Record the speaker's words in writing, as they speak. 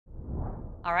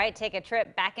All right, take a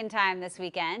trip back in time this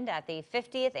weekend at the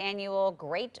 50th annual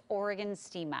Great Oregon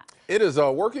Steam-Up. It is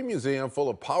a working museum full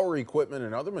of power equipment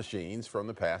and other machines from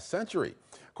the past century.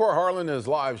 Cora Harlan is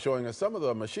live showing us some of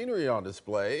the machinery on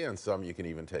display and some you can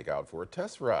even take out for a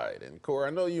test ride. And Cora,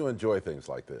 I know you enjoy things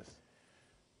like this.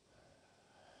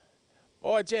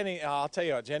 Boy, Jenny, I'll tell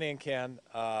you what, Jenny and Ken,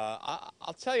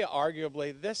 I'll tell you,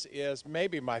 arguably, this is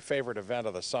maybe my favorite event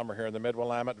of the summer here in the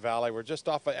Mid-Willamette Valley. We're just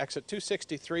off of exit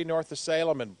 263 north of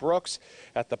Salem in Brooks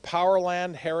at the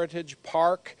Powerland Heritage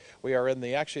Park. We are in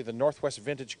actually the Northwest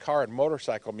Vintage Car and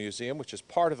Motorcycle Museum, which is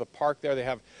part of the park there. They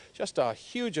have just a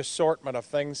huge assortment of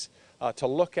things to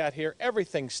look at here.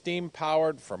 Everything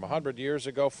steam-powered from 100 years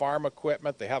ago, farm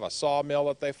equipment. They have a sawmill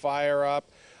that they fire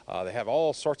up. They have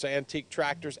all sorts of antique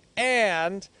tractors,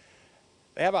 and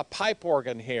they have a pipe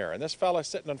organ here. And this fella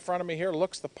sitting in front of me here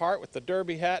looks the part with the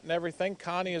derby hat and everything.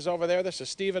 Connie is over there. This is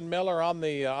Stephen Miller on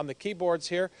the keyboards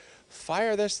here.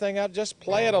 Fire this thing up, just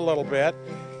play it a little bit.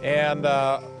 And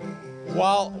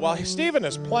while Stephen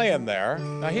is playing there,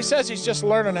 now he says he's just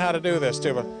learning how to do this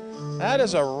too, but that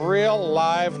is a real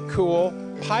live, cool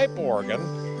pipe organ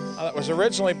that was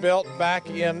originally built back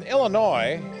in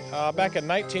Illinois back in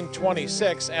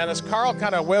 1926. And as Carl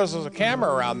kind of whizzles a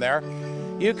camera around there,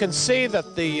 you can see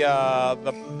that the air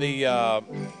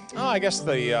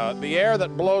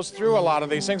that blows through a lot of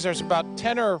these things, there's about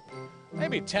 10 or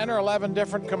 11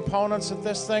 different components that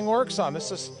this thing works on.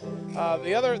 This is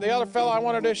the other fellow I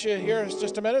wanted to issue here in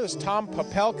just a minute is Tom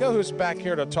Popelka, who's back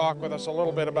here to talk with us a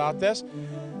little bit about this.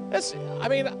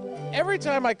 Every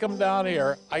time I come down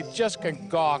here, I just can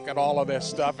gawk at all of this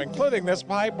stuff, including this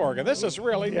pipe organ. This is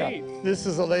really neat. This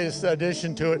is the latest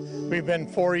addition to it. We've been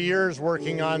 4 years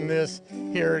working on this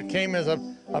here. It came as a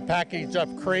packaged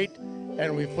up crate,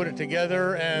 and we put it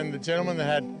together, and the gentleman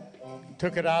that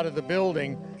took it out of the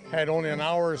building had only an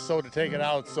hour or so to take it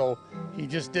out, so he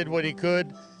just did what he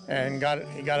could and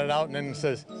he got it out, and then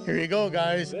says, "Here you go,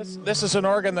 guys." This is an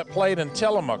organ that played in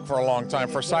Tillamook for a long time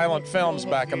for silent films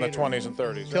back in the 20s and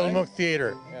 30s. Right? Tillamook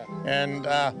Theater. Yeah. And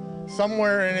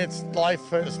somewhere in its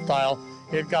lifestyle,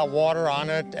 it got water on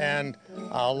it, and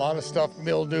a lot of stuff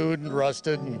mildewed and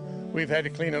rusted, and we've had to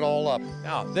clean it all up.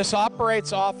 Now, this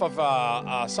operates off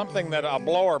of something a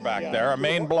blower back there, a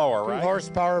main blower, right? 2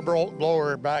 horsepower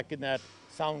blower back in that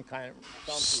sound kind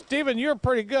of. Stephen, you're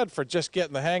pretty good for just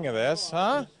getting the hang of this,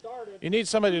 huh? You need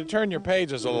somebody to turn your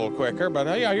pages a little quicker, but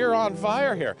yeah, you're on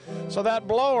fire here. So that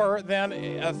blower then,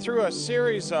 through a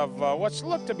series of what's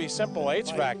looked to be simple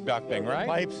HVAC ducting, right?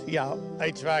 Pipes, yeah,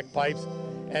 HVAC pipes,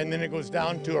 and then it goes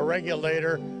down to a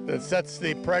regulator that sets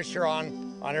the pressure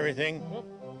on everything.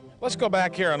 Let's go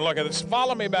back here and look at this.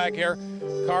 Follow me back here.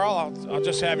 Carl, I'll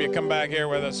just have you come back here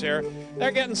with us here.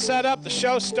 They're getting set up. The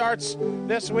show starts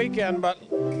this weekend,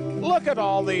 but look at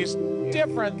all these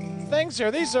different things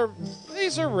here. These are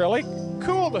really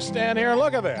cool to stand here and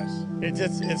look at this.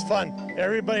 It's fun.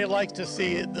 Everybody likes to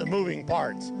see the moving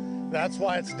parts. That's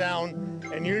why it's down.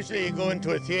 And usually you go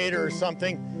into a theater or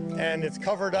something and it's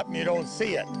covered up and you don't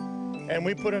see it. And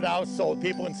we put it out so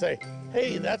people can say,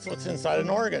 "Hey, that's what's inside an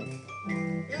organ."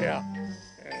 Yeah.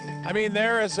 I mean,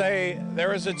 there is a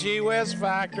gee whiz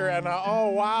factor and a oh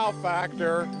wow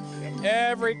factor.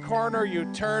 Every corner you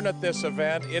turn at this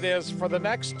event. It is for the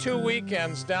next 2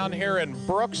 weekends down here in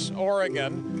Brooks,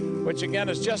 Oregon, which again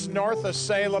is just north of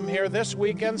Salem here this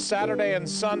weekend, Saturday and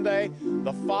Sunday.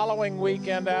 The following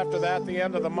weekend after that, the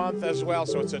end of the month as well.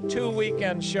 So it's a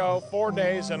 2-weekend show, 4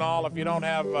 days in all if you don't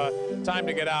have time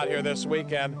to get out here this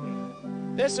weekend.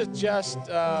 This is just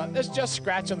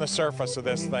scratching the surface of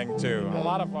this thing too. A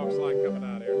lot of folks like coming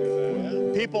out here to do that.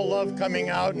 People love coming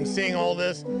out and seeing all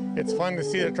this. It's fun to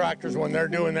see the tractors when they're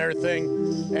doing their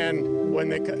thing, and when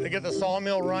they get the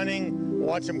sawmill running,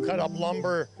 watch them cut up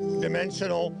lumber,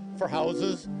 dimensional for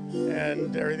houses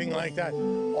and everything like that.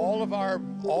 All of our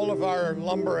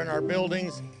lumber in our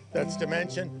buildings that's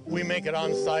dimension, we make it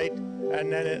on site, and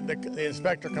then the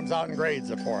inspector comes out and grades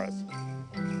it for us.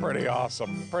 Pretty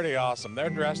awesome, pretty awesome. They're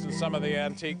dressed in some of the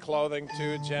antique clothing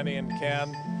too, Jenny and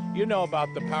Ken. You know about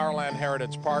the Powerland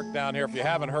Heritage Park down here if you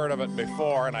haven't heard of it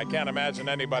before, and I can't imagine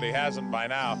anybody hasn't by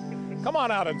now. Come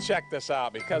on out and check this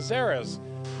out because there is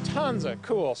tons of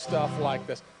cool stuff like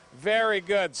this. Very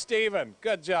good, Stephen,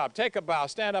 good job. Take a bow,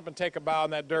 stand up and take a bow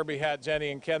in that derby hat,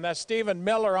 Jenny and Ken. That's Stephen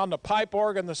Miller on the pipe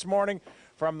organ this morning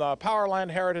from the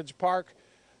Powerland Heritage Park.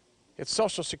 It's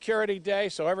Social Security Day,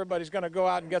 so everybody's going to go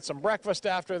out and get some breakfast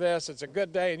after this. It's a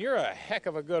good day, and you're a heck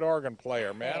of a good organ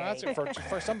player, man. That's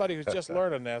for somebody who's just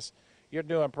learning this, you're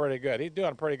doing pretty good. He's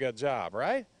doing a pretty good job,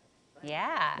 right?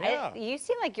 Yeah. You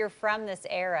seem like you're from this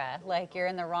era, like you're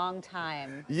in the wrong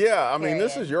time. Yeah, I mean,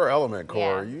 this is your element,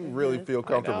 Cora. Yeah. You really feel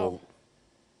comfortable.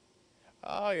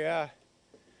 Oh, yeah.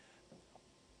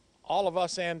 All of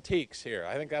us antiques here.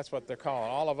 I think that's what they're calling,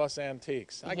 all of us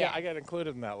antiques. I Yeah. get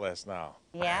included in that list now.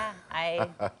 Yeah, I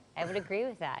would agree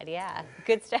with that. Yeah,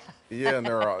 good stuff. Yeah, and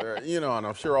there are, you know, and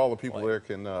I'm sure all the people there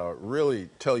can really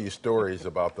tell you stories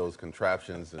about those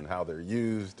contraptions and how they're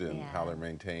used and how Yeah. they're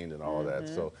maintained and all of that.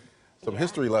 So some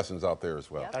history lessons out there as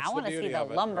well. That's I the want to see beauty the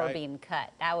of it, lumber right? being cut.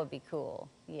 That would be cool.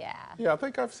 Yeah. Yeah, I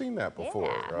think I've seen that before.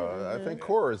 Yeah. I think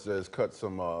Cora has cut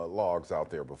some logs out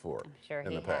there before Sure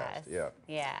in he the past. has. Yeah.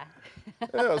 Yeah.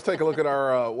 Yeah, let's take a look at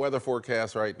our weather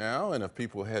forecast right now. And if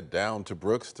people head down to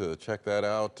Brooks to check that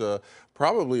out,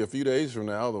 probably a few days from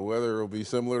now, the weather will be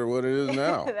similar to what it is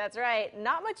now. That's right.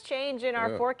 Not much change in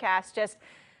our Yeah. forecast, just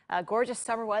gorgeous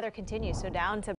summer weather continues. So down to